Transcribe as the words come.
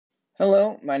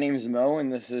Hello, my name is Mo,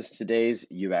 and this is today's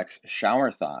UX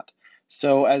shower thought.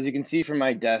 So, as you can see from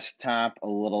my desktop a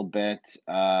little bit,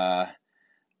 I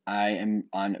am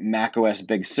on Mac OS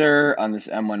Big Sur on this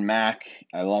M1 Mac.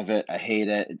 I love it. I hate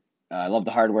it. I love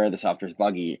the hardware. The software is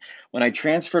buggy. When I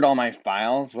transferred all my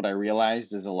files, what I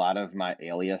realized is a lot of my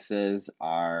aliases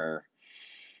are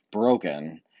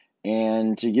broken.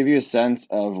 And to give you a sense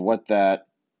of what that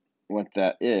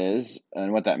is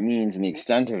and what that means and the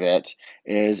extent of it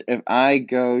is if I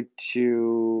go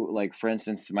to, like, for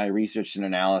instance, to my research and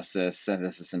analysis,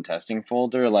 synthesis and testing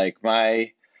folder, like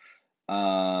my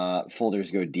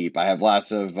folders go deep. I have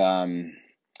lots of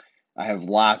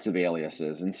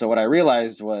aliases. And so what I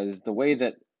realized was the way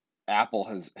that Apple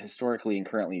has historically and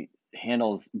currently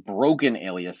handles broken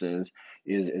aliases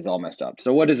is all messed up.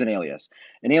 So what is an alias?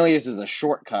 An alias is a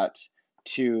shortcut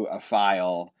to a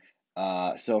file.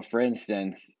 So for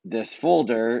instance, this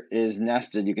folder is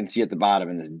nested, you can see at the bottom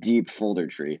in this deep folder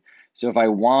tree. So if I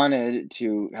wanted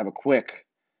to have a quick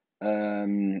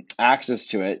access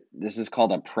to it, this is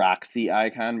called a proxy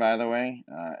icon, by the way,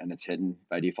 and it's hidden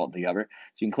by default together.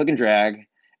 So you can click and drag,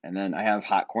 and then I have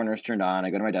hot corners turned on.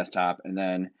 I go to my desktop, and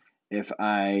then if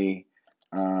I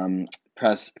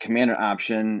press Command or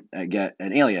Option, I get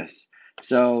an alias.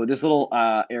 So this little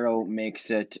arrow makes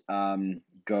it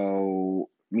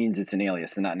means it's an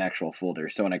alias and not an actual folder.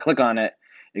 So when I click on it,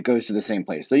 it goes to the same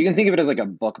place. So you can think of it as like a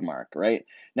bookmark, right?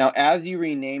 Now, as you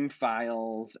rename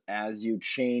files, as you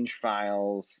change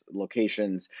files,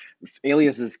 locations,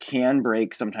 aliases can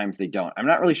break. Sometimes they don't. I'm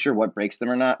not really sure what breaks them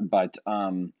or not, but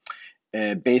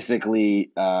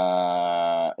basically,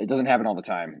 it doesn't happen all the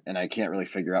time, and I can't really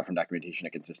figure out from documentation a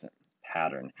consistent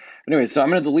pattern. But anyway, so I'm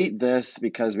going to delete this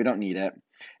because we don't need it.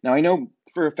 Now, I know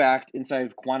for a fact inside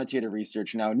of quantitative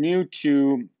research, now new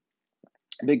to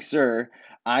Big Sur,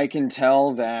 I can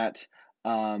tell that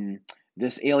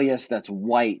this alias that's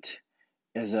white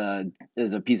as a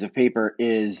piece of paper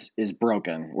is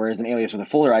broken, whereas an alias with a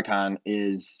folder icon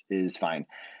is fine.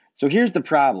 So here's the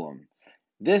problem.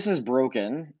 This is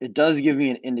broken. It does give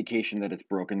me an indication that it's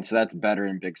broken, so that's better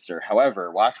in Big Sur.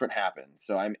 However, watch what happens.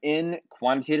 So I'm in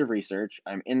quantitative research.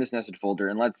 I'm in this nested folder,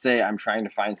 and let's say I'm trying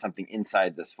to find something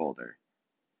inside this folder.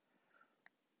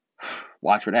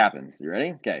 Watch what happens. You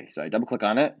ready? Okay, so I double click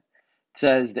on it. It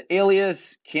says the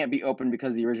alias can't be opened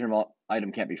because the original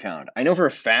item can't be found. I know for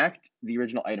a fact the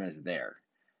original item is there.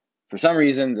 For some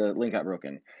reason, the link got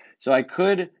broken. So I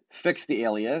could fix the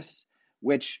alias,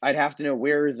 which I'd have to know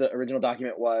where the original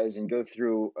document was and go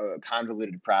through a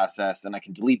convoluted process, and I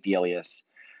can delete the alias.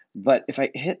 But if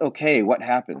I hit OK, what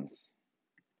happens?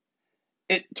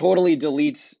 It totally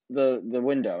deletes the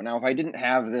window. Now, if I didn't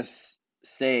have this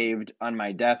saved on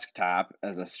my desktop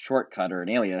as a shortcut or an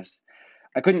alias,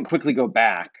 I couldn't quickly go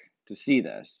back to see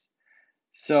this.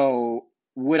 So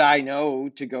would I know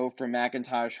to go from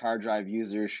Macintosh, hard drive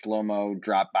users, Shlomo,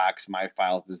 Dropbox, My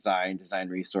Files, design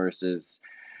resources,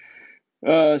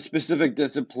 specific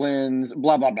disciplines,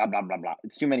 blah, blah, blah, blah, blah, blah.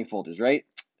 It's too many folders, right?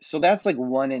 So that's like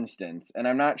one instance, and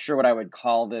I'm not sure what I would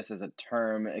call this as a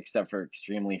term except for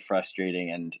extremely frustrating,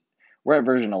 and we're at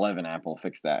version 11, Apple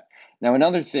fixed that. Now,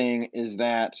 another thing is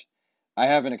that I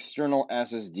have an external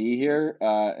SSD here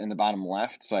in the bottom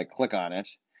left, so I click on it,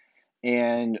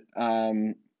 and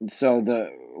so the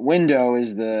window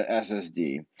is the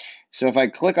SSD. So if I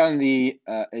click on the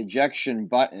ejection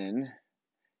button,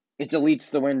 it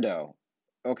deletes the window.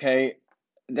 Okay,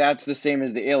 that's the same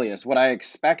as the alias. What I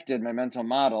expected, my mental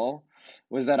model,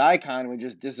 was that icon would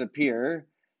just disappear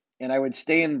and I would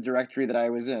stay in the directory that I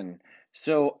was in.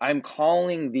 So I'm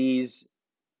calling these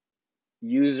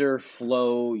user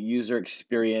flow, user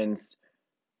experience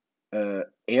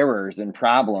errors and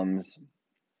problems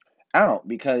out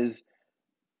because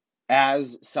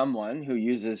as someone who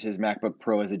uses his MacBook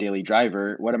Pro as a daily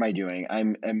driver, what am I doing?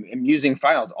 I'm using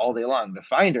files all day long. The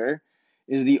Finder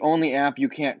is the only app you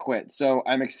can't quit. So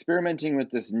I'm experimenting with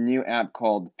this new app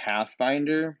called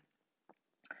Pathfinder,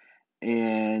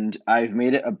 and I've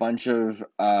made it a bunch of,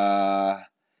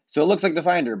 so it looks like the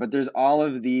Finder, but there's all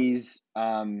of these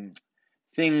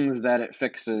things that it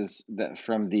fixes that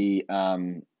from the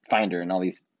Finder and all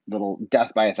these little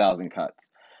death by 1,000 cuts.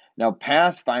 Now,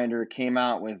 Pathfinder came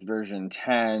out with version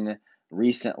 10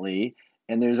 recently,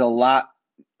 and there's a lot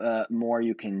more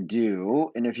you can do.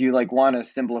 And if you like want to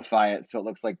simplify it so it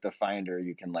looks like the Finder,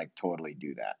 you can like totally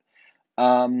do that.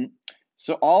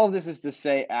 So all of this is to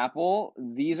say, Apple,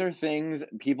 these are things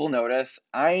people notice.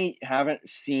 I haven't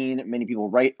seen many people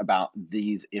write about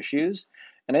these issues.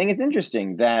 And I think it's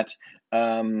interesting that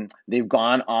they've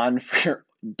gone on for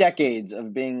decades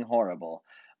of being horrible.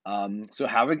 So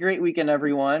have a great weekend,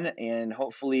 everyone, and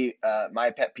hopefully my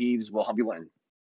pet peeves will help you learn.